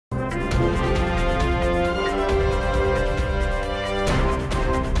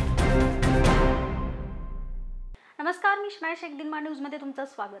शनाय शेख दिनमान न्यूजमध्ये तुमचं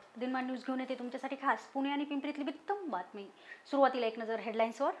स्वागत। दिनमान न्यूज घेऊन येते तुमच्यासाठी खास पुणे आणि पिंपरीतली उत्तम बातमी। सुरुवातीला एक नजर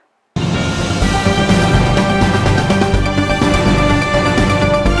हेडलाईन्सवर।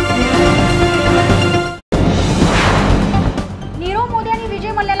 नीरव मोदी आणि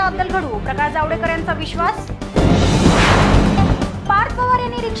विजय मल्ल्याला अद्दल घडू, प्रकाश जावडेकर यांचा विश्वास। पार्थ पवार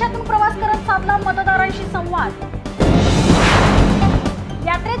यांनी रिक्षातून प्रवास करत साधला मतदारांशी संवाद।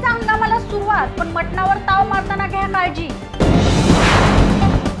 यात्रेचा हंगामाला सुरुवात, पण मटणावर ताव मारताना घ्या काळजी।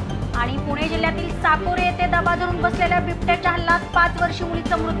 आणि पुणे जिल्ह्यातील साकोरे येथे दबा धरून बसलेल्या बिबट्याच्या हल्ल्यात 5 वर्षीय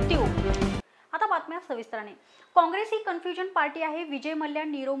मुलीचा मृत्यू। आता बातम्या सविस्तराने। काँग्रेस ही कन्फ्युजन पार्टी आहे। विजय मल्ल्या,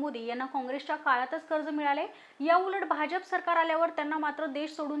 नीरव मोदी यांना काँग्रेसच्या काळातच कर्ज मिळाले, या उलट भाजप सरकार आल्यावर त्यांना मात्र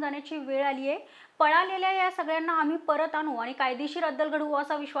देश सोडून जाण्याची वेळ आली आहे। पळालेल्या या सगळ्यांना आम्ही परत आणू आणि कायदेशीर अद्दल घडवू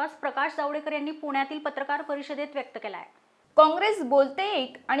असा विश्वास प्रकाश जावडेकर यांनी पुण्यातील पत्रकार परिषदेत व्यक्त केला आहे। काँग्रेस बोलते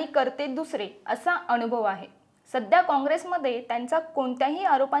एक आणि करते दुसरे असा अनुभव आहे। सध्या काँग्रेसमध्ये त्यांचा कोणत्याही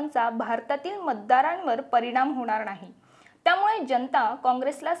आरोपांचा भारतातील मतदारांवर परिणाम होणार नाही, त्यामुळे जनता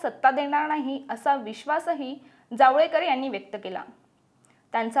काँग्रेसला सत्ता देणार नाही असा विश्वासही जावडेकर यांनी व्यक्त केला।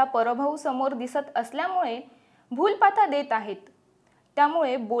 त्यांचा पराभव समोर दिसत असल्यामुळे भूलपाथा देत आहेत,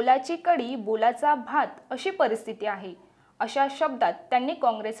 त्यामुळे बोलाची कडी बोलाचा भात अशी परिस्थिती आहे, अशा शब्दात त्यांनी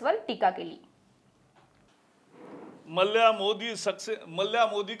काँग्रेसवर टीका केली। मल्ल्या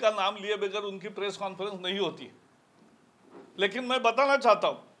मोदी का नाम लिए बगैर उनकी प्रेस कॉन्फ्रेंस नहीं होती। लेकिन मैं बताना चाहता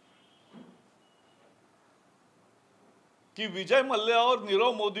हूं कि विजय मल्ल्या और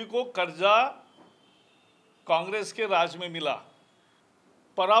नीरव मोदी को कर्जा कांग्रेस के राज में मिला।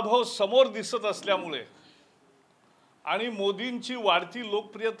 पराभव समोर दिसत असल्यामुळे आणि मोदींची वाढती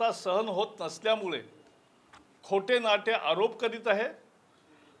लोकप्रियता सहन होत नसल्यामुळे खोटे नाटे आरोप करीत आहे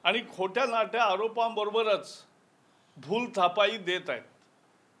आणि खोट्या नाट्या आरोपांबरोबरच भूल थापाई देत आहेत।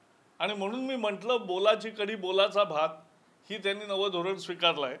 आणि म्हणून मी म्हटलं बोलाची कडी बोलाचा भात ही त्यांनी नवं धोरण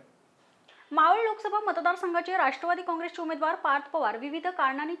स्वीकारलं आहे। मावळ लोकसभा मतदारसंघाचे राष्ट्रवादी काँग्रेसचे उमेदवार पार्थ पवार विविध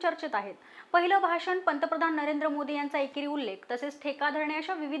कारणांनी चर्चेत आहेत। पहिलं भाषण, पंतप्रधान नरेंद्र मोदी यांचा एकेरी उल्लेख, तसेच ठेका धरणे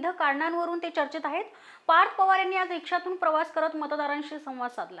अशा विविध कारणांवरून ते चर्चेत आहेत। पार्थ पवार यांनी आज रिक्षातून प्रवास करत मतदारांशी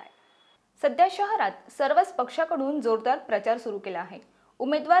संवाद साधलाय। सध्या शहरात सर्वच पक्षाकडून जोरदार प्रचार सुरू केला आहे।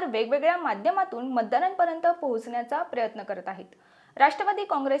 उमेदवार वेगवेगळ्या माध्यमातून मतदारांपर्यंत पोहोचण्याचा प्रयत्न करत आहेत। राष्ट्रवादी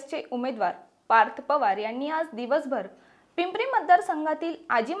काँग्रेसचे उमेदवार पार्थ पवार यांनी आज दिवसभर पिंपरी मतदारसंघातील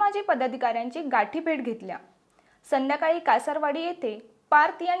आजी माजी पदाधिकाऱ्यांची गाठीभेट घेतल्या। संध्याकाळी कासारवाडी येथे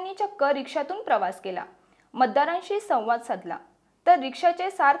पार्थ यांनी चक्क रिक्षातून प्रवास केला, मतदारांशी संवाद साधला। तर रिक्षाचे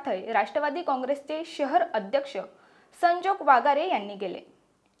सारथी राष्ट्रवादी काँग्रेसचे शहर अध्यक्ष संजोग वागारे यांनी केले।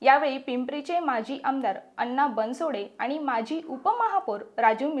 यावेळी पिंपरीचे माजी आमदार अण्णा बनसोडे आणि माजी उपमहापौर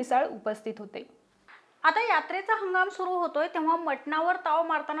राजू मिसाळ उपस्थित होते। आता यात्रेचा हंगाम सुरू होतोय, तेव्हा मटणावर ताव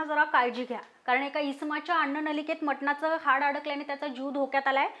मारताना जरा काळजी घ्या, कारण एका इसमाच्या अन्ननलिकेत मटणाचं हाड अडकल्याने त्याचा जीव धोक्यात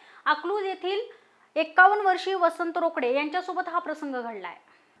आलाय। अकलूज येथील 51 वर्षीय वसंत रोकडे यांच्यासोबत हा प्रसंग घडलाय।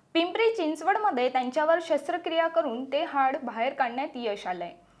 पिंपरी चिंचवडमध्ये त्यांच्यावर शस्त्रक्रिया करून ते हाड बाहेर काढण्यात यश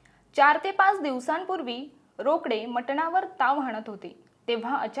आलंय। 4 ते 5 दिवसांपूर्वी रोकडे मटणावर ताव हाणत होते,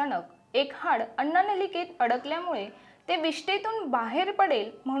 तेव्हा अचानक एक हाड अन्ननलिकेत अडकल्यामुळे ते विष्ठेतून बाहेर पडेल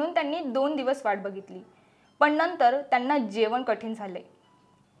म्हणून त्यांनी 2 दिवस वाट बघितली, पण नंतर त्यांना जेवण कठीण झाले।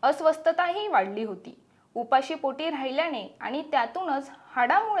 अस्वस्थताही वाढली होती। उपाशी पोटी राहिल्याने आणि त्यातूनच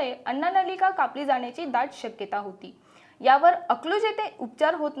हाडामुळे अन्ननलिका कापली जाण्याची दाट शक्यता होती। यावर अकलूज येथे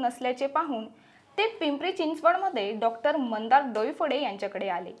उपचार होत नसल्याचे पाहून ते पिंपरी चिंचवडमध्ये डॉक्टर मंदार डोईफोडे यांच्याकडे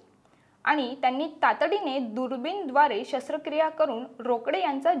आले आणि त्यांनी तातडीने दुर्बीणद्वारे शस्त्रक्रिया करून रोकडे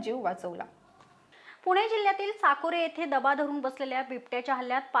यांचा जीव वाचवला। पुणे जिल्ह्यातील साकोरे येथे दबा धरून बसलेल्या बिबट्याच्या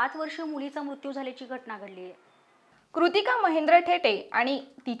हल्ल्यात 5 वर्षीय मुलीचा मृत्यू झाल्याची घटना घडली आहे। कृतिका महेंद्र ठेटे आणि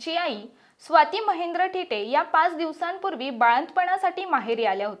तिची आई स्वाती महेंद्र ठेटे या 5 दिवसांपूर्वी बाळंतपणासाठी माहेरी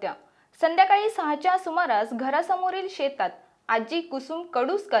आल्या होत्या। संध्याकाळी 6च्या सुमारास घरासमोरील शेतात आजी कुसुम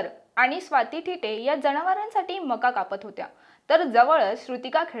कडुसकर आणि स्वाती ठेटे या जनावरांसाठी मका कापत होत्या, तर जवळच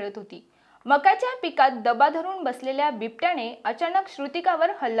श्रुतिका खेळत होती। मकाच्या पिकात दबा धरून बसलेल्या बिबट्याने अचानक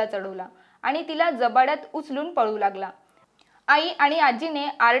श्रुतिकावर हल्ला चढवला आणि तिला जबाड्यात उचलून पळू लागला। आई आणि आजीने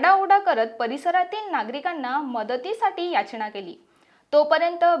आरडाओरडा करत परिसरातील नागरिकांना मदतीसाठी याचना केली,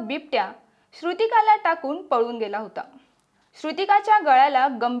 तोपर्यंत बिबट्या श्रुतिकाला टाकून पळून गेला होता। श्रुतिकाच्या गळ्याला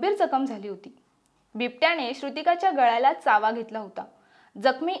गंभीर जखम झाली होती। बिबट्याने श्रुतिकाच्या गळ्याला चावा घेतला होता।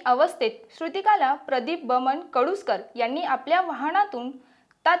 जखमी अवस्थेत श्रुतिकाला प्रदीप बमन कडुसकर यांनी आपल्या वाहनातून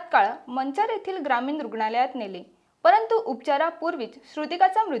तात्काळ मंचर येथील ग्रामीण रुग्णालयात नेले, परंतु उपचारापूर्वीच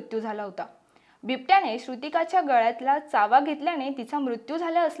श्रुतिकाचा मृत्यू झाला होता। बिबट्याने श्रुतिकाच्या गळ्यातला चावा घेतल्याने तिचा मृत्यू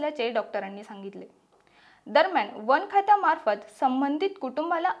झाला असल्याचे डॉक्टरांनी सांगितले। दरम्यान वन खात्यामार्फत संबंधित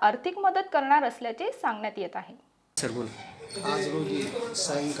कुटुंबाला आर्थिक मदत करणार असल्याचे सांगण्यात येत आहे। सर बोल. आज रोजी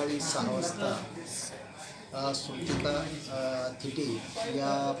सायंकाळी 6 वाजता श्रुतिका थिटे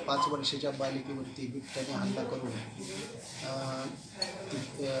या 5 वर्षाच्या बालिकेवरती बिबट्याने हल्ला करून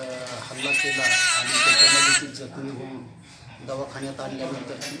हल्ला केला आणि त्याच्यामध्ये ती जखमी होऊन दवाखान्यात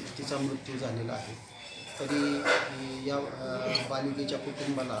आणल्यानंतर तिचा मृत्यू झालेला आहे. तरी या बालिकेच्या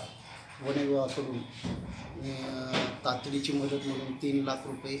कुटुंबाला वनविभागाकडून तातडीची मदत म्हणून 3 लाख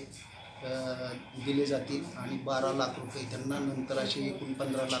रुपये दिले जातील आणि 12 लाख रुपये त्यांना नंतर अशी एकूण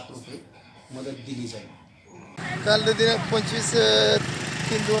 15 लाख रुपये मदत दिली जाईल. काल दिनांक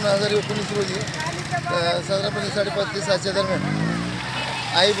 25/3/2019 रोजी साधारणपणे 5:30 ते 7च्या दरम्यान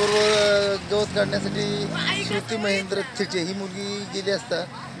आईबरोबर गवत काढण्यासाठी श्रुती महेंद्र थिटे ही मुलगी गेली असता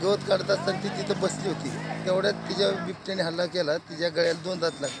गवत काढत असताना ती तिथं बसली होती. तेवढ्यात तिच्या बिबट्याने हल्ला केला. तिच्या गळ्याला 2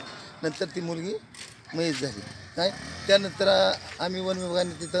 दात लागले. नंतर ती मुलगी मयत झाली. काय त्यानंतर आम्ही वन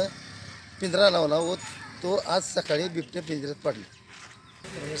विभागाने तिथं पिंजरा लावला व तो आज सकाळी बिबट्या पिंजऱ्यात पाडला.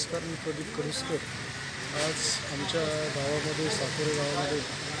 नमस्कार, मी प्रदीप कडुसकर. आज आमच्या गावामध्ये साकोरे गावामध्ये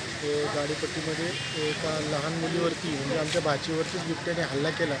गाडीपट्टीमध्ये एका लहान मुलीवरती म्हणजे आमच्या भाचीवरतीच बिबट्याने हल्ला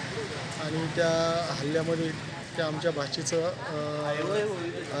केला आणि त्या हल्ल्यामध्ये त्या आमच्या भाचीचं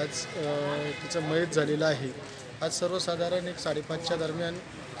आज तिचं मयत झालेलं आहे. आज सर्वसाधारण 5:30च्या दरम्यान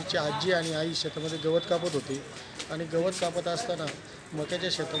तिची आजी आणि आई शेतामध्ये गवत कापत होते आणि गवत कापत असताना मक्याच्या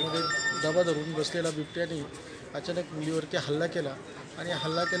शेतामध्ये दबा धरून बसलेला बिबट्याने अचानक मुलीवरती हल्ला केला आणि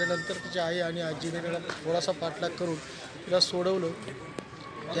हल्ला केल्यानंतर तिच्या आई आणि आजीने त्याला थोडासा पाठलाग करून तिला सोडवलं.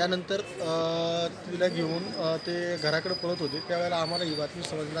 त्यानंतर तिला घेऊन ते घराकडे पळत होते. त्यावेळेला आम्हाला ही बातमी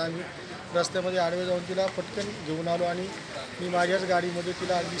समजली. आम्ही रस्त्यामध्ये आडवे जाऊन तिला पटकन घेऊन आलो आणि मी माझ्याच गाडीमध्ये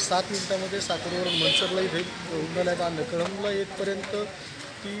तिला अगदी 7 मिनिटामध्ये साकोरीवरून मनसरला इथे रुग्णालयात आणलं. कळंबला येतपर्यंत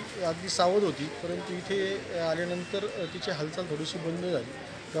ती अगदी सावध होती, परंतु इथे आल्यानंतर तिची हालचाल थोडीशी बंद झाली.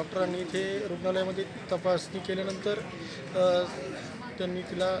 डॉक्टरांनी इथे रुग्णालयामध्ये तपासणी केल्यानंतर त्यांनी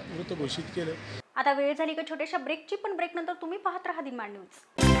तिला मृत घोषित केलं. आता वेळ झाली का छोट्याशा ब्रेकची, पण ब्रेक नंतर तुम्ही पाहत राहा दिनमान न्यूज.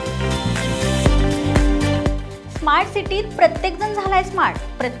 स्मार्ट सिटीत प्रत्येक जण झालाय स्मार्ट.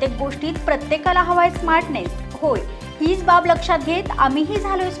 प्रत्येक गोष्टीत प्रत्येकाला हवाय स्मार्टनेस. होय, हीच बाब लक्षात घेत आम्हीही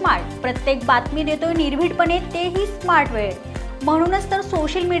झालोय स्मार्ट. प्रत्येक बातमी देतोय निर्भीडपणे, तेही स्मार्ट वेळ. म्हणूनच तर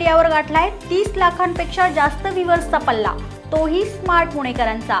सोशल मीडियावर गाठलाय 30 लाखांपेक्षा जास्त व्ह्यूअर्सचा पल्ला, तोही स्मार्ट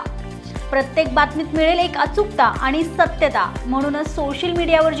पुणेकरांचा. प्रत्येक बातमीत मिळेल एक अचूकता आणि सत्यता. म्हणूनच सोशल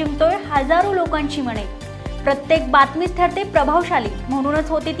मीडियावर जिंकतोय हजारो लोकांची मने. प्रत्येक बातमीच ठरते प्रभावशाली, म्हणूनच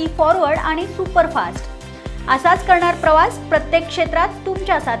होते ती फॉरवर्ड आणि सुपरफास्ट. असाच करणार प्रवास प्रत्येक क्षेत्रात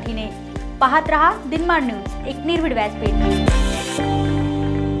तुमच्या साथीने. पाहत रहा दिनमान न्यूज, एक निर्भीड व्यासपीठ.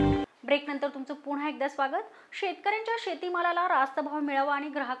 ब्रेक नंतर तुमचं पुन्हा एकदा स्वागत. शेतकऱ्यांच्या शेतीमालाला रास्त भाव मिळावा आणि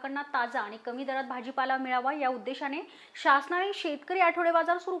ग्राहकांना ताजा आणि कमी दरात भाजीपाला मिळावा या उद्देशाने शासनाने शेतकरी आठवडे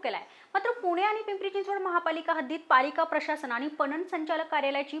बाजार सुरू केलाय. मात्र पुणे आणि पिंपरी चिंचवड महापालिका हद्दीत पालिका प्रशासन आणि पणन संचालक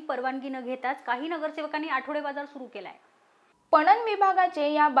कार्यालयाची परवानगी न घेताच काही नगरसेवकांनी आठवडे बाजार सुरू केलाय. पणन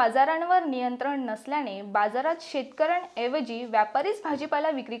विभागाचे या बाजारांवर नियंत्रण नसल्याने बाजारात शेतकऱ्यांऐवजी व्यापारीच भाजीपाला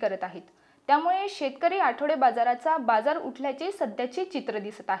विक्री करत आहेत. त्यामुळे शेतकरी आठवडे बाजाराचा बाजार उठल्याचे सध्याचे चित्र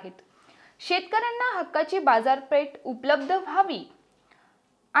दिसत आहेत. शेतकऱ्यांना हक्काची बाजारपेठ उपलब्ध व्हावी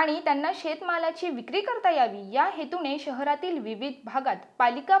आणि त्यांना शेतमालाची विक्री करता यावी या हेतूने शहरातील विविध भागात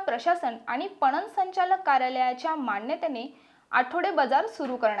पालिका प्रशासन आणि पणन संचालक कार्यालयाच्या मान्यतेने आठवडे बाजार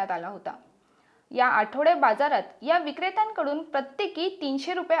सुरू करण्यात आला होता. या आठवडे बाजारात या विक्रेत्यांकडून प्रत्येकी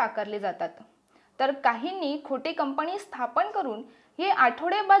 300 रुपये आकारले जातात. तर काहींनी खोटी कंपनी स्थापन करून हे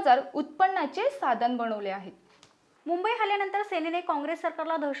आठवडे बाजार उत्पन्नाचे साधन बनवले आहेत. मुंबई हल्ल्यानंतर सेनेने काँग्रेस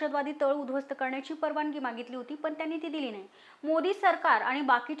सरकारला दहशतवादी तळ उद्ध्वस्त करण्याची परवानगी मागितली होती, पण त्यांनी ती दिली नाही. मोदी सरकार आणि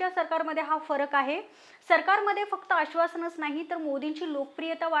बाकीच्या सरकारमध्ये हा फरक आहे. सरकारमध्ये फक्त आश्वासनच नाही तर मोदींची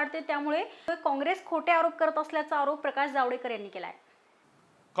लोकप्रियता वाढते. त्यामुळे काँग्रेस खोटे आरोप करत असल्याचा आरोप प्रकाश जावडेकर यांनी केलाय.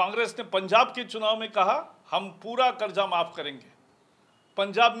 कांग्रेस ने पंजाब के चुनाव में कहा हम पूरा कर्जा माफ करेंगे.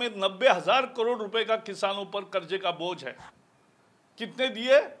 पंजाब में 90,000 करोड़ रुपए का किसानों पर कर्जे का बोझ है. कितने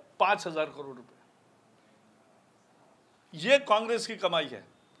दिए? 5,000 करोड़ रुपए. ये कांग्रेस की कमाई है,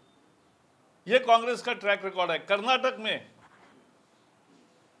 ये कांग्रेस का ट्रैक रिकॉर्ड है. कर्नाटक में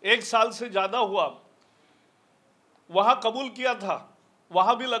 1 साल से ज्यादा हुआ, वहां कबूल किया था,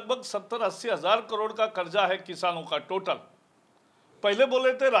 वहां भी लगभग 70-80 हजार करोड़ का कर्जा है किसानों का टोटल. पहले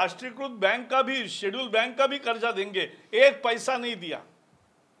बोले थे राष्ट्रीयकृत बैंक का भी, शेड्यूल बैंक का भी कर्जा देंगे, 1 पैसा नहीं दिया.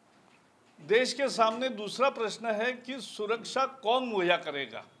 देश के सामने दूसरा प्रश्न है कि सुरक्षा कौन मुहैया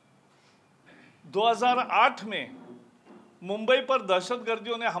करेगा. 2008 में मुंबई पर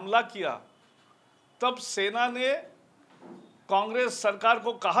दहशतगर्दियों ने हमला किया, तब सेना ने कांग्रेस सरकार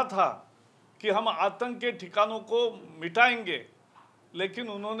को कहा था कि हम आतंक के ठिकानों को मिटाएंगे, लेकिन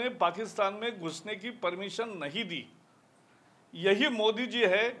उन्होंने पाकिस्तान में घुसने की परमिशन नहीं दी. यही मोदी जी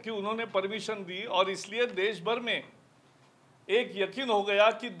है कि उन्होंने परमिशन दी और इसलिए देश भर में एक यकीन हो गया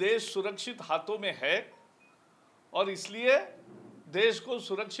कि देश सुरक्षित हाथों में है और इसलिए देश को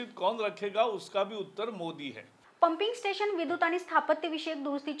सुरक्षित कौन रखेगा उसका भी उत्तर मोदी है। पंपिंग स्टेशन, विद्युत आणि स्थापत्य विषयक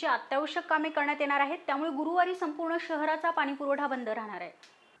दुरुस्तीची अत्यावश्यक कामे करण्यात येणार आहेत, त्यामुळे गुरुवारी संपूर्ण शहराचा पाणी पुरवठा बंद राहणार आहे।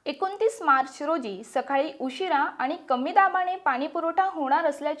 29 मार्च रोजी सकाळी उशिरा आणि कमी दाबाने पाणी पुरवठा होणार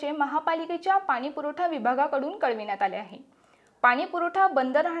असल्याचे महापालिकेच्या पाणी पुरवठा विभागाकडून कळविण्यात आले आहे। पाणी पुरवठा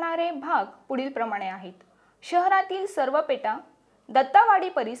बंद राहणारे भाग पुढील प्रमाणे आहेत। शहरातील सर्व पेटा, दत्तावाडी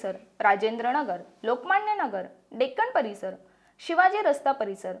परिसर, राजेंद्र नगर, लोकमान्य नगर, डेक्कन परिसर, शिवाजी रस्ता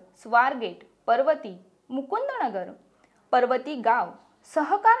परिसर, स्वारगेट, पर्वती, मुकुंद नगर, पर्वती गाव,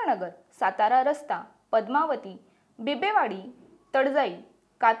 सहकार नगर, सातारा रस्ता, पद्मावती, बिबेवाडी, तडजाई,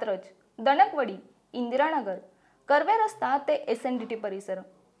 कात्रज, दणकवडी, इंदिरानगर, कर्वे रस्ता ते SNDT परिसर,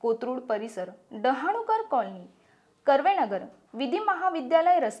 कोथरूड परिसर, डहाणूकर कॉलनी, कर्वेनगर, विधी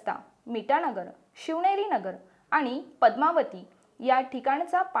महाविद्यालय रस्ता, मीठानगर, शिवनेरी नगर आणि पद्मावती या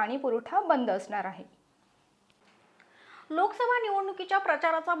ठिकाणचा पाणी पुरवठा बंद असणार आहे। लोकसभा निवडणुकीच्या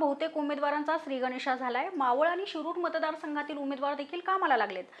प्रचाराचा बहुतेक उमेदवारांचा श्रीगणेशा झालाय। मावळ आणि शिरूर मतदारसंघातील उमेदवार देखील कामाला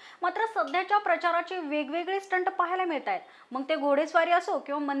लागलेत। मात्र सध्याच्या प्रचाराचे वेगवेगळे स्टंट पाहायला मिळत आहेत, मग ते घोडेस्वारी असो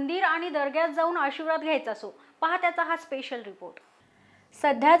किंवा मंदिर आणि दर्ग्यात जाऊन आशीर्वाद घ्यायचा असो। पहा त्याचा हा स्पेशल रिपोर्ट।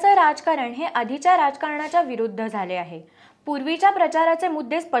 सध्याचं राजकारण हे आधीच्या राजकारणाच्या विरुद्ध झाले आहे। पूर्वीच्या प्रचाराचे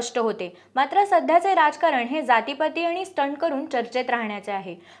मुद्दे स्पष्ट होते, मात्र सध्याचे राजकारण हे जातीपाती आणि स्टंट करून चर्चेत राहण्याचे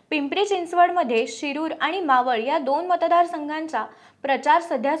आहे। पिंपरी चिंचवडमध्ये शिरूर आणि मावळ या 2 मतदारसंघांचा प्रचार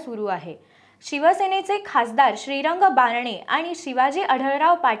सध्या सुरू आहे। शिवसेनेचे खासदार श्रीरंग बारणे आणि शिवाजी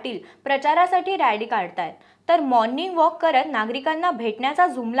आढळराव पाटील प्रचारासाठी रॅली काढतायत, तर मॉर्निंग वॉक करत नागरिकांना भेटण्याचा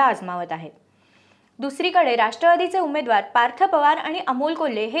जुमला आजमावत आहेत। दुसरीकडे राष्ट्रवादीचे उमेदवार पार्थ पवार आणि अमोल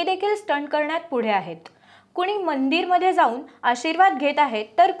कोल्हे हे देखील स्टंट करण्यात पुढे आहेत। कोणी मंदिरमध्ये जाऊन आशीर्वाद घेत आहेत,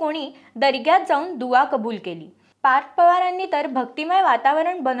 तर कोणी दर्ग्यात जाऊन दुआ कबूल केली। पार्थ पवारांनी तर भक्तिमय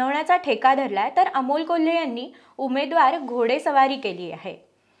वातावरण बनवण्याचा ठेका धरलाय, तर अमोल कोल्हे यांनी उमेदवार घोडेसवारी केली आहे।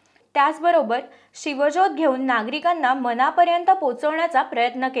 त्याचबरोबर शिवज्योत घेऊन नागरिकांना मनापर्यंत पोहोचवण्याचा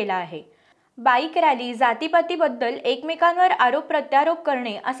प्रयत्न केला आहे। बाईक रॅली, जातीपातीबद्दल एकमेकांवर आरोप प्रत्यारोप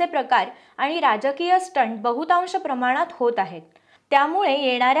करणे असे प्रकार आणि राजकीय स्टंट बहुतांश प्रमाणात होत आहेत। त्यामुळे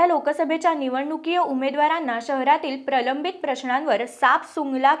येणाऱ्या लोकसभेच्या निवडणुकीय उमेदवारांना शहरातील प्रलंबित प्रश्नांवर साप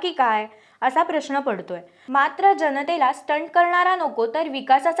सुंगला की काय असा प्रश्न पडतोय। मात्र जनतेला स्टंट करणारा नको, तर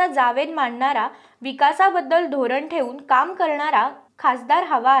विकासाचा जावेद मांडणारा, विकासाबद्दल धोरण ठेवून काम करणारा खासदार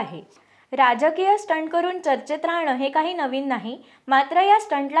हवा आहे। राजकीय स्टंट करून चर्चेत राहणं हे काही नवीन नाही, मात्र या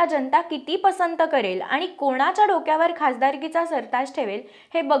स्टंटला जनता किती पसंत करेल आणि कोणाच्या डोक्यावर खासदारकीचा सरताज ठेवेल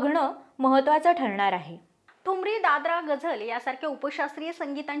हे बघणं महत्त्वाचं ठरणार आहे। ठुमरी, दादरा, गझल यासारख्या उपशास्त्रीय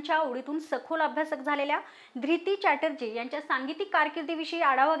संगीतांच्या आवडीतून सखोल अभ्यासक झालेल्या धृती चॅटर्जी यांच्या सांगीतिक कारकिर्दीविषयी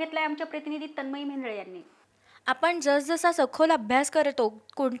आढावा घेतलाय आमच्या प्रतिनिधी तन्मयी मेंढळे यांनी। आपण जसजसा सखोल अभ्यास करतो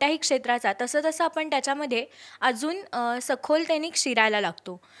कोणत्याही क्षेत्राचा, तसं आपण त्याच्यामध्ये अजून सखोलतेने शिरायला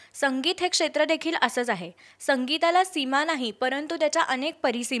लागतो। संगीत हे क्षेत्र देखील असंच आहे। संगीताला सीमा नाही, परंतु त्याच्या अनेक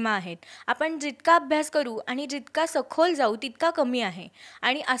परिसीमा आहेत। आपण जितका अभ्यास करू आणि जितका सखोल जाऊ तितका कमी आहे।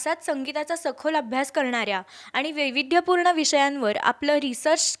 आणि असाच संगीताचा सखोल अभ्यास करणाऱ्या आणि वैविध्यपूर्ण विषयांवर आपलं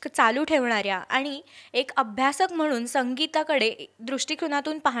रिसर्च चालू ठेवणाऱ्या आणि एक अभ्यासक म्हणून संगीताकडे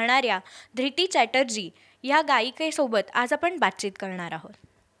दृष्टिकोनातून पाहणाऱ्या धृती चॅटर्जी या गायिकेसोबत आज अपन बातचीत करणार आहोत।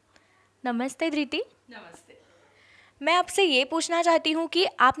 नमस्ते धृति। नमस्ते। मैं आपसे ये पूछना चाहती हूँ कि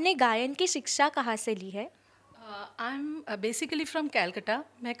आपने गायन की शिक्षा कहाँ से ली है? I am basically from Calcutta.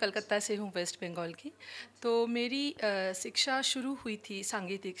 मैं कलकत्ता से हूँ, वेस्ट बंगाल की। तो मेरी शिक्षा शुरू हुई थी,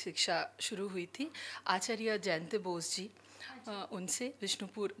 सांगीतिक शिक्षा शुरू हुई थी आचार्य जयंत बोस जी, उनसे,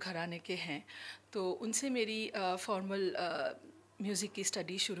 विष्णुपुर घराने के हैं। तो उनसे मेरी फॉर्मल म्यूज़िक की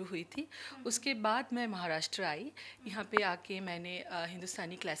स्टडी शुरू हुई थी। उसके बाद मैं महाराष्ट्र आई। यहाँ पे आके मैंने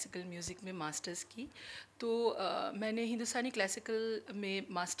हिंदुस्तानी क्लासिकल म्यूज़िक में मास्टर्स की। तो मैंने हिंदुस्तानी क्लासिकल में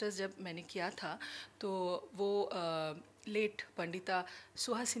मास्टर्स जब मैंने किया था तो वो लेट पंडिता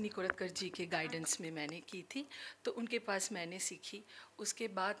सुहासिनी कोरटकर जी के गाइडेंस में मैंने की थी। तो उनके पास मैंने सीखी। उसके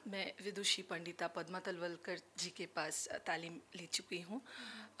बाद मैं विदुषी पंडिता पद्मा तलवलकर जी के पास तालीम ले चुकी हूँ।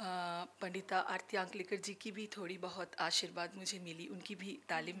 पंडिता आरती आंकलेकर जी की भी थोड़ी बहुत आशीर्वाद मुझे मिली, उनकी भी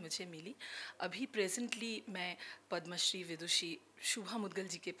तालीम मुझे मिली। अभी प्रेजेंटली मैं पद्मश्री विदुषी शुभा मुदगल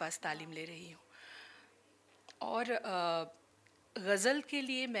जी के पास तालीम ले रही हूँ। और गज़ल के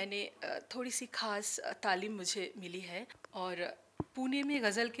लिए मैंने थोड़ी सी ख़ास तालीम मुझे मिली है। और पुणे में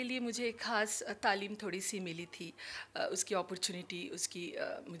गज़ल के लिए मुझे एक ख़ास तालीम थोड़ी सी मिली थी, उसकी अपॉर्चुनिटी उसकी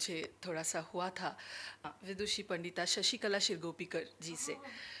मुझे थोड़ा सा हुआ था विदुषी पंडिता शशिकला शिरगोपीकर जी से।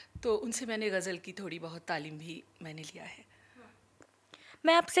 तो उनसे मैंने गज़ल की थोड़ी बहुत तालीम भी मैंने लिया है।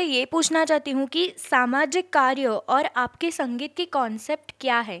 मैं आपसे ये पूछना चाहती हूँ कि सामाजिक कार्य और आपके संगीत की कॉन्सेप्ट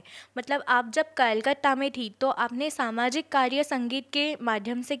क्या है? मतलब आप जब कलकत्ता में थी तो आपने सामाजिक कार्य संगीत के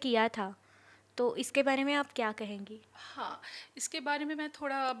माध्यम से किया था, तो इसके बारे में आप क्या कहेंगी? हाँ, इसके बारे में मैं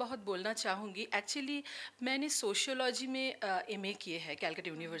थोड़ा बहुत बोलना चाहूँगी। एक्चुअली मैंने सोशियोलॉजी में एमए किए है कलकत्ता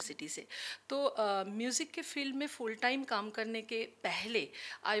यूनिवर्सिटी से। तो म्यूज़िक के फील्ड में फुल टाइम काम करने के पहले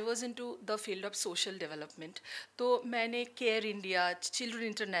I was into the field of social development. तो मैंने केयर इंडिया, चिल्ड्रन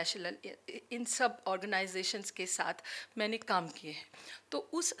इंटरनेशनल, इन सब ऑर्गेनाइजेशंस के साथ मैंने काम किए हैं। तो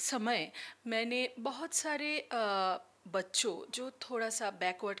उस समय मैंने बहुत सारे बच्चों जो थोड़ा सा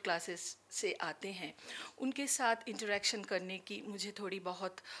बैकवर्ड क्लासेस से आते हैं उनके साथ इंटरेक्शन करने की मुझे थोड़ी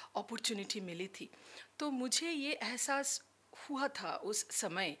बहुत अपॉर्चुनिटी मिली थी। तो मुझे ये एहसास हुआ था उस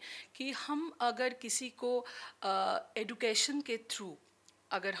समय कि हम अगर किसी को एजुकेशन के थ्रू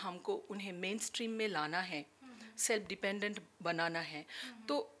अगर हमको उन्हें मेन स्ट्रीम में लाना है, सेल्फ डिपेंडेंट बनाना है,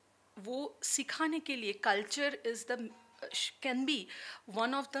 तो वो सिखाने के लिए culture is the can be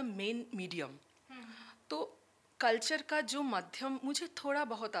one of the main medium. तो कल्चर का जो माध्यम मुझे थोड़ा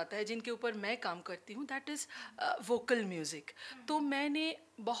बहुत आता है, जिनके ऊपर मैं काम करती हूँ, दैट इज़ वोकल म्यूज़िक। तो मैंने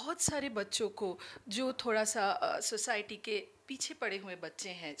बहुत सारे बच्चों को जो थोड़ा सा सोसाइटी के पीछे पड़े हुए बच्चे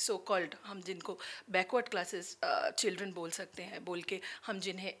हैं, सो कॉल्ड हम जिनको बैकवर्ड क्लासेस चिल्ड्रन बोल सकते हैं, बोल के हम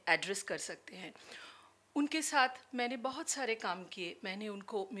जिन्हें एड्रेस कर सकते हैं, उनके साथ मैंने बहुत सारे काम किए। मैंने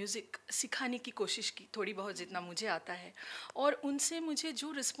उनको म्यूज़िक सिखाने की कोशिश की, थोड़ी बहुत जितना मुझे आता है। और उनसे मुझे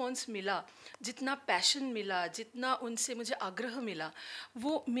जो रिस्पॉन्स मिला, जितना पैशन मिला, जितना उनसे मुझे आग्रह मिला,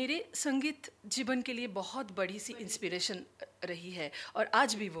 वो मेरे संगीत जीवन के लिए बहुत बड़ी सी इंस्पिरेशन रही है और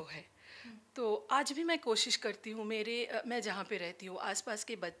आज भी वो है। तो आज भी मैं कोशिश करती हूँ मैं जहाँ पे रहती हूँ आसपास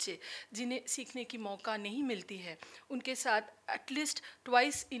के बच्चे जिन्हें सीखने की मौका नहीं मिलती है, उनके साथ at least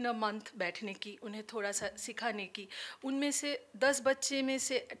twice in a month बैठने की, उन्हें थोड़ा सा सिखाने की। उनमें से 10 बच्चे में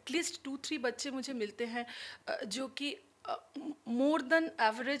से एटलीस्ट 2-3 बच्चे मुझे मिलते हैं जो कि मोर देन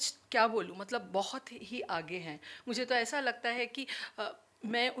एवरेज, क्या बोलूँ, मतलब बहुत ही आगे हैं। मुझे तो ऐसा लगता है कि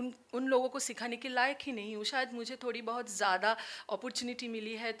मैं उन लोगों को सिखाने के लायक ही नहीं हूँ। शायद मुझे थोड़ी बहुत ज़्यादा अपॉर्चुनिटी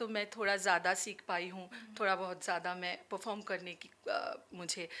मिली है तो मैं थोड़ा ज़्यादा सीख पाई हूँ, थोड़ा बहुत ज़्यादा मैं परफॉर्म करने की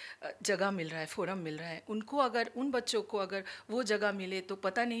मुझे जगह मिल रहा है, फोरम मिल रहा है। उनको अगर, उन बच्चों को अगर वो जगह मिले तो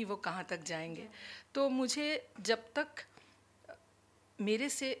पता नहीं वो कहाँ तक जाएंगे। तो मुझे जब तक मेरे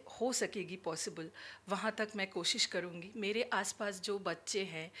से हो सकेगी पॉसिबल, वहाँ तक मैं कोशिश करूँगी। मेरे आसपास जो बच्चे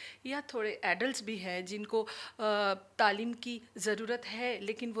हैं या थोड़े एडल्ट्स भी हैं जिनको तालीम की ज़रूरत है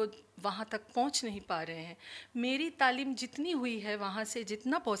लेकिन वो वहाँ तक पहुँच नहीं पा रहे हैं, मेरी तालीम जितनी हुई है वहाँ से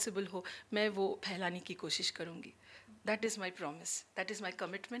जितना पॉसिबल हो मैं वो फैलाने की कोशिश करूँगी। That is my promise, that is my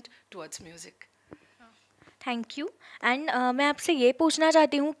commitment towards music. Thank you. And मैं आपसे ये पूछना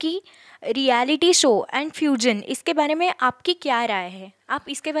चाहती हूँ कि रियलिटी शो एंड फ्यूजन, इसके बारे में आपकी क्या राय है? आप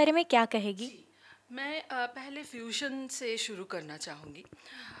इसके बारे में क्या कहेगी? मैं पहले फ्यूजन से शुरू करना चाहूँगी।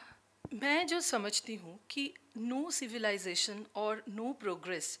 मैं जो समझती हूँ कि नो सिविलाइजेशन और no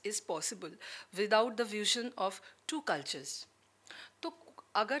progress is possible without the fusion of to cultures. तो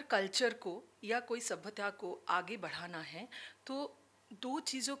अगर कल्चर को या कोई सभ्यता को आगे बढ़ाना है तो दो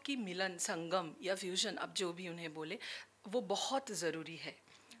चीज़ों की मिलन, संगम या फ्यूजन, अब जो भी उन्हें बोले, वो बहुत ज़रूरी है।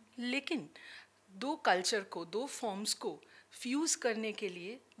 लेकिन दो कल्चर को, दो फॉर्म्स को फ्यूज़ करने के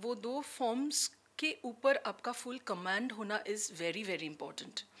लिए वो दो फॉर्म्स के ऊपर आपका फुल कमांड होना इज़ वेरी वेरी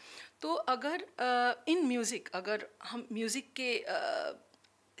इम्पॉर्टेंट। तो अगर इन म्यूज़िक, अगर हम म्यूज़िक के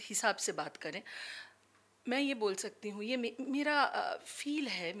हिसाब से बात करें, मैं ये बोल सकती हूँ, ये मेरा फील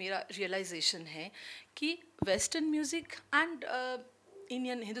है, मेरा रियलाइजेशन है कि western music and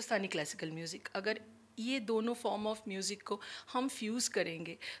Indian Hindustani classical music, अगर ये दोनों फॉर्म ऑफ म्यूज़िक को हम फ्यूज़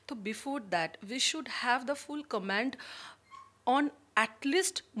करेंगे तो before that we should have the full command on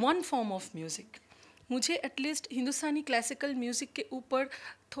at least one form of music. मुझे एटलीस्ट हिंदुस्तानी क्लासिकल म्यूज़िक के ऊपर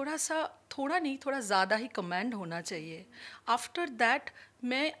थोड़ा नहीं, थोड़ा ज़्यादा ही कमांड होना चाहिए। आफ्टर दैट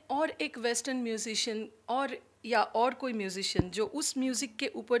मैं और एक वेस्टर्न म्यूज़िशियन और कोई म्यूज़िशियन जो उस म्यूज़िक के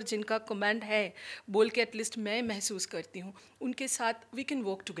ऊपर जिनका कमांड है बोल के एटलीस्ट मैं महसूस करती हूँ, उनके साथ वी कैन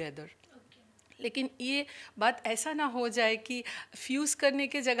वर्क टुगेदर। लेकिन ये बात ऐसा ना हो जाए कि फ्यूज़ करने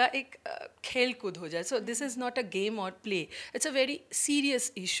के जगह एक खेल कूद हो जाए। So this is not a game और play, it's a very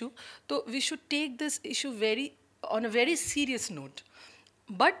serious issue. तो we should take this issue on a very serious note,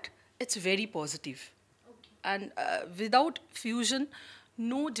 but it's very positive. And without fusion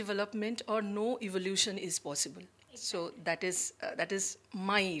no development or no evolution is possible. So that is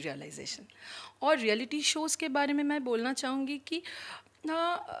my realization. और reality shows के बारे में मैं बोलना चाहूँगी कि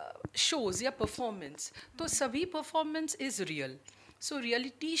shows या performance, तो सभी performance is real. So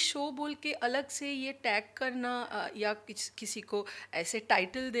reality show बोल के अलग से ये टैग करना या किसी को ऐसे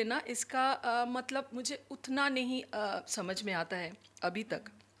टाइटल देना, इसका मतलब मुझे उतना नहीं समझ में आता है अभी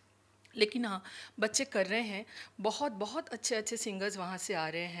तक। लेकिन हाँ, बच्चे कर रहे हैं, बहुत बहुत अच्छे अच्छे सिंगर्स वहाँ से आ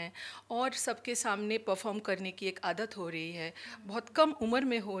रहे हैं और सबके सामने परफॉर्म करने की एक आदत हो रही है, बहुत कम उम्र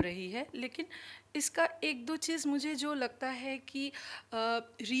में हो रही है। लेकिन इसका एक दो चीज़ मुझे जो लगता है कि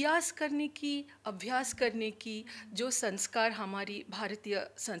रियाज़ करने की, अभ्यास करने की जो संस्कार हमारी भारतीय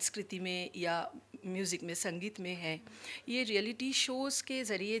संस्कृति में या म्यूज़िक में, संगीत में है, ये रियलिटी शोज़ के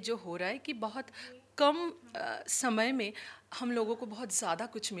ज़रिए जो हो रहा है कि बहुत कम समय में हम लोगों को बहुत ज़्यादा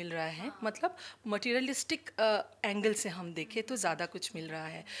कुछ मिल रहा है। मतलब मटेरियलिस्टिक एंगल से हम देखें तो ज़्यादा कुछ मिल रहा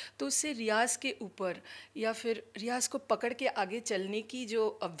है। तो उससे रियाज़ के ऊपर या फिर रियाज़ को पकड़ के आगे चलने की जो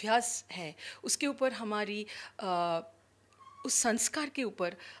अभ्यास है, उसके ऊपर हमारी उस संस्कार के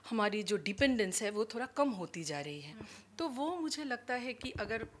ऊपर हमारी जो डिपेंडेंस है वो थोड़ा कम होती जा रही है। तो वो मुझे लगता है कि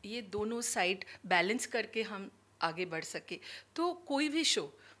अगर ये दोनों साइड बैलेंस करके हम आगे बढ़ सके तो कोई भी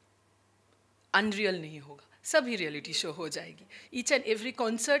शो अनरियल नहीं होगा, सभी रियलिटी शो हो जाएगी। Each and every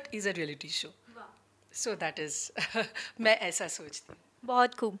concert is a reality show. So that is मैं ऐसा सोचती हूँ।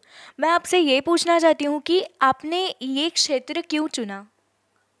 बहुत खूब। मैं आपसे ये पूछना चाहती हूँ कि आपने ये क्षेत्र क्यों चुना?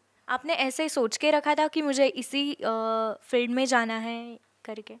 आपने ऐसे सोच के रखा था कि मुझे इसी फील्ड में जाना है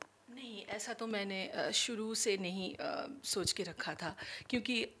करके? नहीं, ऐसा तो मैंने शुरू से नहीं सोच के रखा था,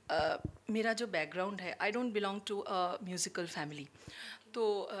 क्योंकि मेरा जो बैकग्राउंड है, I don't belong to a musical family. तो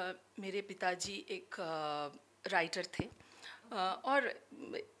मेरे पिताजी एक राइटर थे और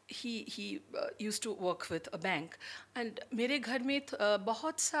ही use to work with a bank. And मेरे घर में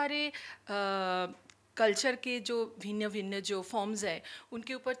बहुत सारे कल्चर के जो भिन्न भिन्न जो फॉर्म्स हैं,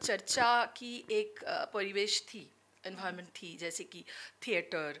 उनके ऊपर चर्चा की एक परिवेश थी, एनवायरनमेंट थी, जैसे कि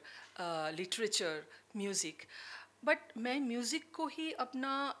थिएटर, लिटरेचर, म्यूज़िक। बट मैं म्यूज़िक को ही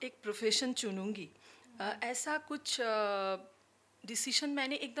अपना एक प्रोफेशन चुनूँगी, ऐसा कुछ डिसीशन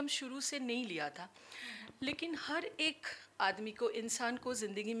मैंने एकदम शुरू से नहीं लिया था। लेकिन हर एक आदमी को, इंसान को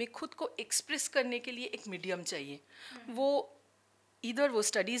ज़िंदगी में खुद को एक्सप्रेस करने के लिए एक मीडियम चाहिए। वो इधर वो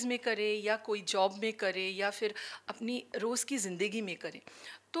स्टडीज़ में करे या कोई जॉब में करे या फिर अपनी रोज़ की ज़िंदगी में करे।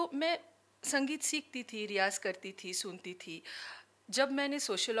 तो मैं संगीत सीखती थी, रियाज़ करती थी, सुनती थी। जब मैंने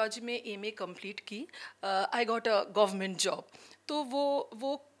सोशियोलॉजी में एमए कंप्लीट की, I got a government job. तो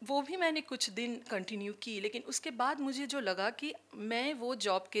वो भी मैंने कुछ दिन कंटिन्यू की। लेकिन उसके बाद मुझे जो लगा कि मैं वो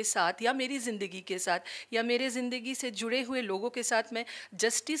जॉब के साथ या मेरी ज़िंदगी के साथ या मेरे ज़िंदगी से जुड़े हुए लोगों के साथ मैं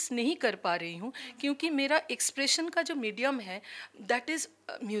जस्टिस नहीं कर पा रही हूँ, क्योंकि मेरा एक्सप्रेशन का जो मीडियम है दैट इज़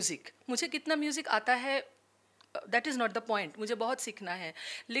म्यूज़िक। मुझे कितना म्यूज़िक आता है that is not the point, मुझे बहुत सीखना है।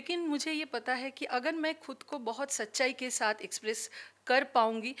 लेकिन मुझे ये पता है कि अगर मैं खुद को बहुत सच्चाई के साथ एक्सप्रेस कर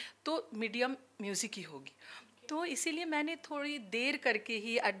पाऊँगी तो मीडियम म्यूज़िक ही होगी। तो इसीलिए मैंने थोड़ी देर करके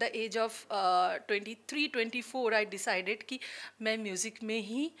ही at the age of 23-24 I decided कि मैं म्यूज़िक में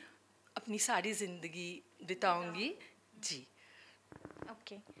ही अपनी सारी ज़िंदगी बिताऊँगी। जी।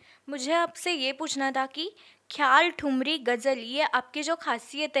 ओके। मुझे आपसे ये पूछना था कि ख्याल, ठुमरी, गज़ल, ये आपकी जो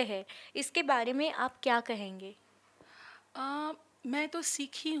खासियतें हैं, इसके बारे में आप क्या कहेंगे? मैं तो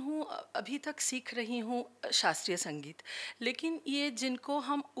सीखी हूँ, अभी तक सीख रही हूँ शास्त्रीय संगीत। लेकिन ये जिनको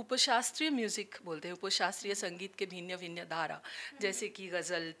हम उपशास्त्रीय म्यूज़िक बोलते हैं, उपशास्त्रीय संगीत के भिन्न भिन्न धारा, जैसे कि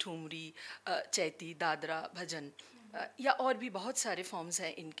गज़ल, ठुमरी, चैती, दादरा, भजन, या और भी बहुत सारे फॉर्म्स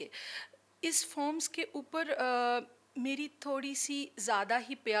हैं इनके। इस फॉर्म्स के ऊपर मेरी थोड़ी सी ज़्यादा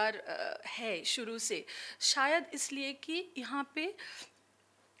ही प्यार है शुरू से। शायद इसलिए कि यहाँ पे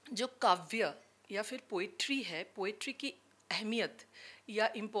जो काव्य या फिर पोइट्री है, पोइट्री की अहमियत या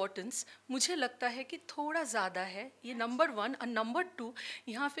इम्पोर्टेंस मुझे लगता है कि थोड़ा ज़्यादा है। ये नंबर 1। और नंबर 2,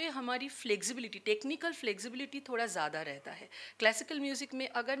 यहाँ पे हमारी फ्लेक्सिबिलिटी, टेक्निकल फ्लेक्सिबिलिटी थोड़ा ज़्यादा रहता है। क्लासिकल म्यूज़िक में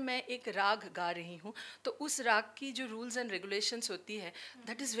अगर मैं एक राग गा रही हूँ तो उस राग की जो रूल्स एंड रेगुलेशंस होती है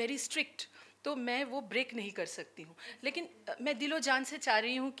दैट इज़ वेरी स्ट्रिक्ट, तो मैं वो ब्रेक नहीं कर सकती हूँ। लेकिन मैं दिलो जान से चाह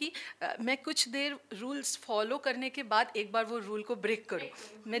रही हूँ कि मैं कुछ देर रूल्स फॉलो करने के बाद एक बार वो रूल को ब्रेक करूँ।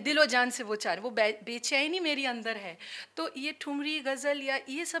 मैं दिलो जान से वो चाह रही, वो बेचैनी मेरी अंदर है। तो ये ठुमरी, गज़ल या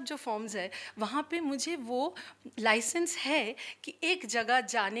ये सब जो फॉर्म्स है, वहाँ पे मुझे वो लाइसेंस है कि एक जगह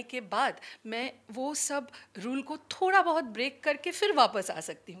जाने के बाद मैं वो सब रूल को थोड़ा बहुत ब्रेक करके फिर वापस आ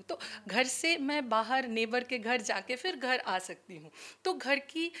सकती हूँ। तो घर से मैं बाहर नेबर के घर जाके फिर घर आ सकती हूँ। तो घर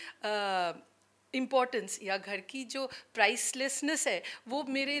की इम्पॉर्टेंस या घर की जो प्राइसलेसनेस है वो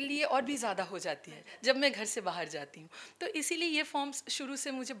मेरे लिए और भी ज़्यादा हो जाती है जब मैं घर से बाहर जाती हूँ। तो इसीलिए ये फॉर्म्स शुरू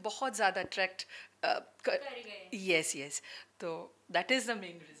से मुझे बहुत ज़्यादा अट्रैक्ट कर यस। तो that is the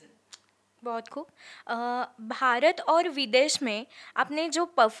main reason. बहुत खूब। अ, भारत और विदेश में आपने जो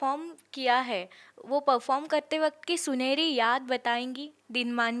परफॉर्म किया है, वो परफॉर्म करते वक्त की सुनहरी याद बताएंगी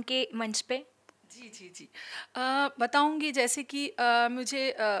दिनमान के मंच पे? जी जी जी बताऊंगी। जैसे कि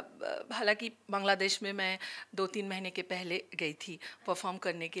हालांकि बांग्लादेश में मैं 2-3 महीने के पहले गई थी परफॉर्म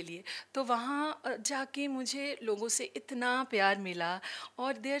करने के लिए। तो वहाँ जाके मुझे लोगों से इतना प्यार मिला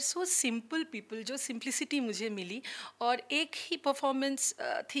और they are so simple people, जो सिंप्लिसिटी मुझे मिली। और एक ही परफॉर्मेंस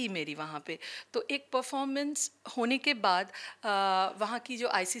थी मेरी वहाँ पे। तो एक परफॉर्मेंस होने के बाद वहाँ की जो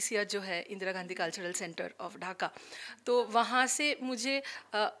ICCR जो है, Indira Gandhi cultural centre of Dhaka, तो वहाँ से मुझे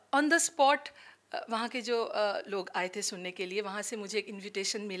ऑन द स्पॉट वहाँ के जो लोग आए थे सुनने के लिए, वहाँ से मुझे एक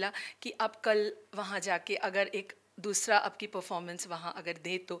इनविटेशन मिला कि आप कल वहाँ जाके अगर एक दूसरा आपकी परफॉर्मेंस वहाँ अगर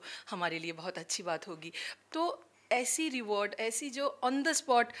दे तो हमारे लिए बहुत अच्छी बात होगी। तो ऐसी रिवॉर्ड, ऐसी जो ऑन द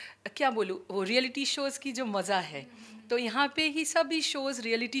स्पॉट, क्या बोलूँ, वो रियलिटी शोज़ की जो मज़ा है, तो यहाँ पे ही सभी शोज़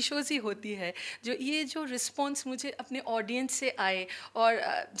रियलिटी शोज़ ही होती है। जो ये जो रिस्पॉन्स मुझे अपने ऑडियंस से आए और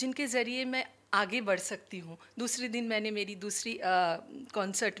जिनके ज़रिए मैं आगे बढ़ सकती हूँ। दूसरे दिन मैंने मेरी दूसरी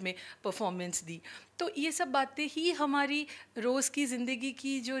कॉन्सर्ट में परफॉर्मेंस दी। तो ये सब बातें ही हमारी रोज़ की ज़िंदगी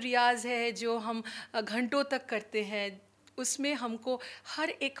की जो रियाज़ है, जो हम घंटों तक करते हैं, उसमें हमको हर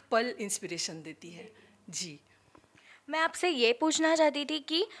एक पल इंस्पिरेशन देती है। जी। मैं आपसे ये पूछना चाहती थी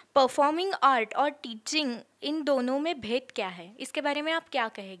कि परफॉर्मिंग आर्ट और टीचिंग, इन दोनों में भेद क्या है? इसके बारे में आप क्या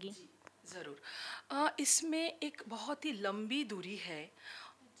कहेगी? ज़रूर। इसमें एक बहुत ही लंबी दूरी है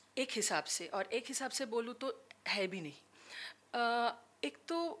एक हिसाब से, और एक हिसाब से बोलूँ तो है भी नहीं। एक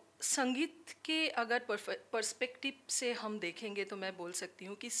तो संगीत के अगर पर्सपेक्टिव से हम देखेंगे तो मैं बोल सकती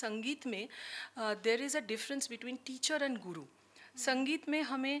हूँ कि संगीत में there is a difference between teacher and गुरु। संगीत में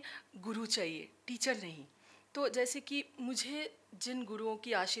हमें गुरु चाहिए, टीचर नहीं। तो जैसे कि मुझे जिन गुरुओं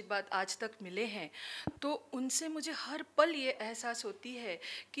की आशीर्वाद आज तक मिले हैं, तो उनसे मुझे हर पल ये एहसास होती है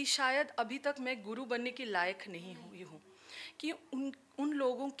कि शायद अभी तक मैं गुरु बनने के लायक नहीं हुई हूँ। कि उन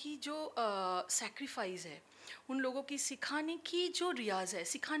लोगों की जो सैक्रिफाइस है, उन लोगों की सिखाने की जो रियाज़ है,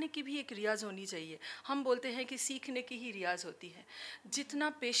 सिखाने की भी एक रियाज़ होनी चाहिए। हम बोलते हैं कि सीखने की ही रियाज़ होती है। जितना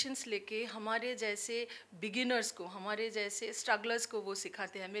पेशेंस लेके हमारे जैसे बिगिनर्स को, हमारे जैसे स्ट्रगलर्स को वो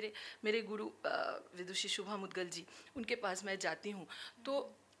सिखाते हैं। मेरे गुरु विदुषी शुभा मुद्गल जी, उनके पास मैं जाती हूँ तो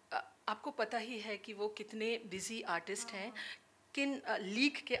आपको पता ही है कि वो कितने बिजी आर्टिस्ट हैं, किन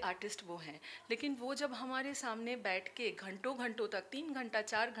लीग के आर्टिस्ट वो हैं। लेकिन वो जब हमारे सामने बैठ के घंटों घंटों तक, 3 घंटा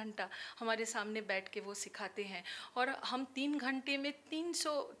 4 घंटा हमारे सामने बैठ के वो सिखाते हैं, और हम 3 घंटे में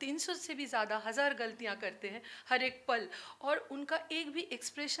 300 से भी ज़्यादा 1000 गलतियाँ करते हैं हर एक पल। और उनका एक भी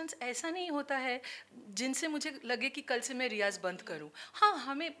एक्सप्रेशंस ऐसा नहीं होता है जिनसे मुझे लगे कि कल से मैं रियाज़ बंद करूं। हाँ,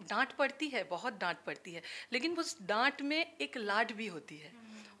 हमें डांट पड़ती है, बहुत डांट पड़ती है, लेकिन उस डांट में एक लाड भी होती है।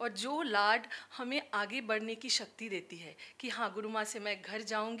 और जो लाड हमें आगे बढ़ने की शक्ति देती है कि हाँ, गुरु माँ से मैं घर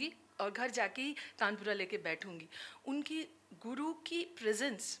जाऊंगी और घर जाके ही तानपुरा लेके बैठूंगी। उनकी गुरु की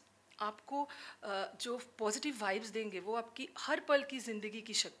प्रेजेंस आपको जो पॉजिटिव वाइब्स देंगे, वो आपकी हर पल की ज़िंदगी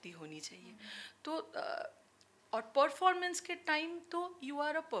की शक्ति होनी चाहिए। तो और परफॉर्मेंस के टाइम तो you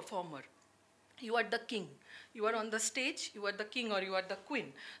are a performer, you are the king, you are on the stage, you are the king और यू आर द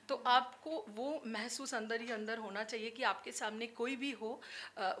क्वीन। तो आपको वो महसूस अंदर ही अंदर होना चाहिए कि आपके सामने कोई भी हो,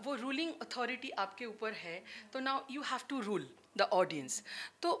 वो रूलिंग अथॉरिटी आपके ऊपर है। तो now you have to rule the audience.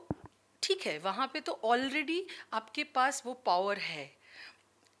 तो ठीक है, वहाँ पे तो ऑलरेडी आपके पास वो पावर है।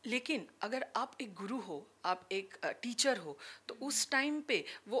 लेकिन अगर आप एक गुरु हो, आप एक टीचर हो, तो उस टाइम पे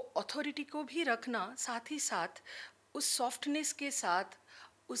वो अथॉरिटी को भी रखना, साथ ही साथ उस सॉफ्टनेस के साथ,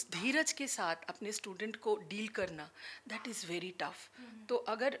 उस धीरज के साथ अपने स्टूडेंट को डील करना, दैट इज़ वेरी टफ। तो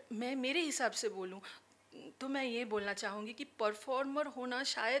अगर मैं मेरे हिसाब से बोलूँ तो मैं ये बोलना चाहूँगी कि परफॉर्मर होना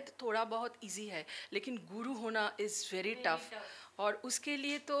शायद थोड़ा बहुत इजी है, लेकिन गुरु होना इज़ वेरी टफ। और उसके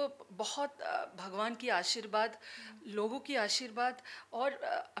लिए तो बहुत भगवान की आशीर्वाद, लोगों की आशीर्वाद और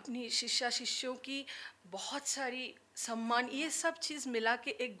अपनी शिष्या शिष्यों की बहुत सारी सम्मान, ये सब चीज़ मिला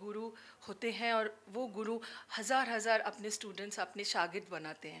के एक गुरु होते हैं। और वो गुरु हज़ार हज़ार अपने स्टूडेंट्स, अपने शागिर्द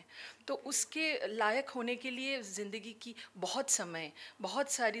बनाते हैं। तो उसके लायक होने के लिए ज़िंदगी की बहुत समय,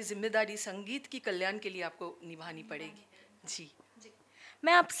 बहुत सारी जिम्मेदारी संगीत की कल्याण के लिए आपको निभानी पड़ेगी। जी।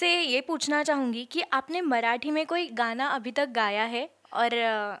 मैं आपसे ये पूछना चाहूँगी कि आपने मराठी में कोई गाना अभी तक गाया है और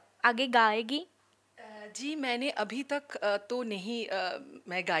आगे गाएगी? जी, मैंने अभी तक तो नहीं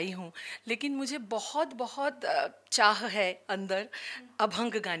मैं गाई हूँ, लेकिन मुझे बहुत बहुत चाह है अंदर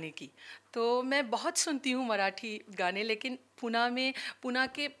अभंग गाने की। तो मैं बहुत सुनती हूँ मराठी गाने, लेकिन पुणे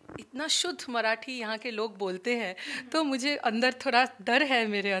के इतना शुद्ध मराठी यहाँ के लोग बोलते हैं, तो मुझे अंदर थोड़ा डर है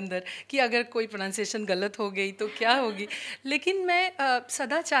मेरे अंदर कि अगर कोई प्रोनाउंसिएशन गलत हो गई तो क्या होगी। लेकिन मैं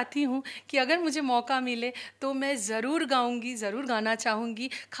सदा चाहती हूँ कि अगर मुझे मौका मिले तो मैं ज़रूर गाऊंगी, ज़रूर गाना चाहूँगी।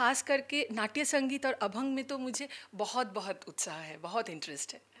 खास करके नाट्य संगीत और अभंग में तो मुझे बहुत बहुत उत्साह है, बहुत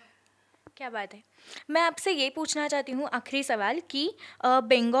इंटरेस्ट है। क्या बात है। मैं आपसे ये पूछना चाहती हूँ आखिरी सवाल कि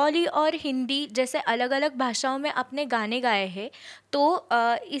बंगाली और हिंदी जैसे अलग अलग भाषाओं में आपने गाने गाए हैं, तो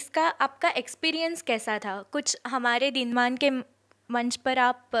इसका आपका एक्सपीरियंस कैसा था? कुछ हमारे दिनमान के मंच पर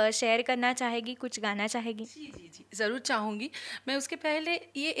आप शेयर करना चाहेगी, कुछ गाना चाहेगी? जी ज़रूर चाहूँगी। मैं उसके पहले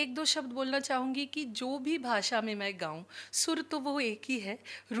ये एक दो शब्द बोलना चाहूँगी कि जो भी भाषा में मैं गाऊँ, सुर तो वो एक ही है,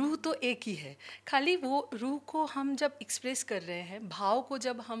 रूह तो एक ही है। खाली वो रूह को हम जब एक्सप्रेस कर रहे हैं, भाव को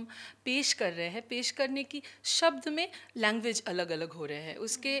जब हम पेश कर रहे हैं, पेश करने की शब्द में लैंग्वेज अलग अलग हो रहे हैं,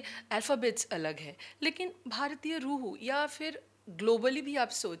 उसके अल्फ़ाबेट्स अलग है, लेकिन भारतीय रूह या फिर ग्लोबली भी आप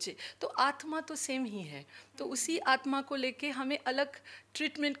सोचें तो आत्मा तो सेम ही है। तो उसी आत्मा को लेके हमें अलग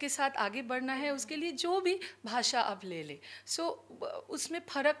ट्रीटमेंट के साथ आगे बढ़ना है। उसके लिए जो भी भाषा आप ले लें, उसमें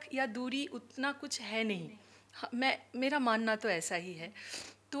फ़र्क या दूरी उतना कुछ है नहीं। मेरा मानना तो ऐसा ही है।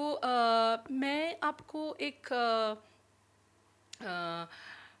 तो मैं आपको एक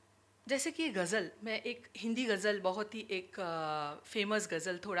जैसे कि गज़ल, मैं एक हिंदी गज़ल, बहुत ही एक फेमस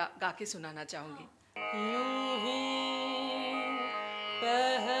गज़ल थोड़ा गा के सुनाना चाहूँगी। यूं ही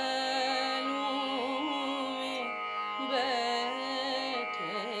पहलू में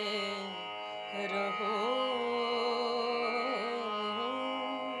बैठे रहो,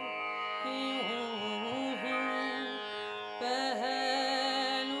 यूं ही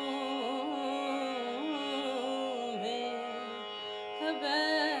पहलू में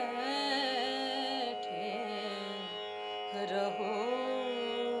बैठे रहो।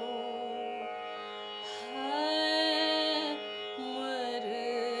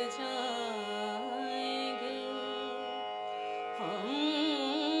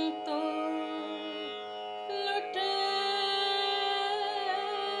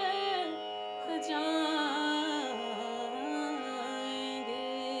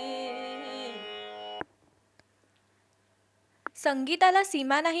 संगीताला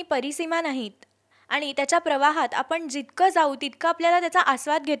सीमा नाही, परिसीमा नाहीत आणि त्याच्या प्रवाहात आपण जितकं जाऊ तितकं आपल्याला त्याचा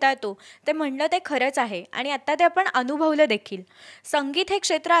आस्वाद घेता येतो. ते म्हणलं ते खरंच आहे आणि आत्ता ते आपण अनुभवलं देखील. संगीत हे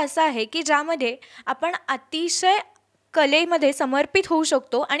क्षेत्र असं आहे की ज्यामध्ये आपण अतिशय कलेमध्ये समर्पित होऊ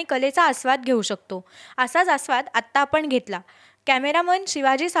शकतो आणि कलेचा आस्वाद घेऊ शकतो. असाच आस्वाद आत्ता आपण घेतला. कॅमेरामन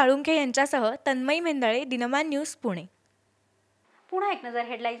शिवाजी साळुंखे यांच्यासह तन्मयी मेंदळे, दिनमान न्यूज, पुणे. पुन्हा एक नजर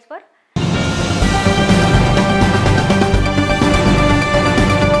हेडलाईन्सवर.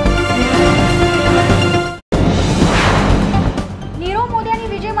 नीरव मोदी आणि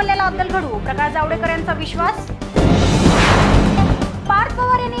विजय मल्ल्याला अद्दल घडू, प्रकाश जावडेकर यांचा विश्वास. पार्थ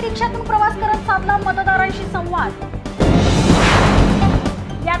पवार यांनी रिक्षातून प्रवास करत साधला मतदारांशी संवाद.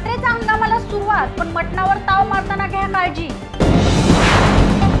 यात्रेचा हंगामाला सुरुवात, पण मटणावर ताव मारताना घ्या काळजी.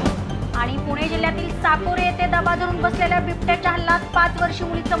 आणि पुणे जिल्ह्यातील साकोरे येथे दबा धरून बसलेल्या बिबट्याच्या हल्ल्यात 5 वर्षीय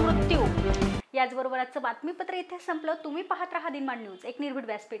मुलीचा मृत्यू. याचबरोबर आजचं बातमीपत्र इथे संपलं. तुम्ही पाहत रहा दिनमान न्यूज, एक निर्भीड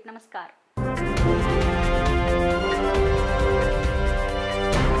व्यासपीठ. नमस्कार.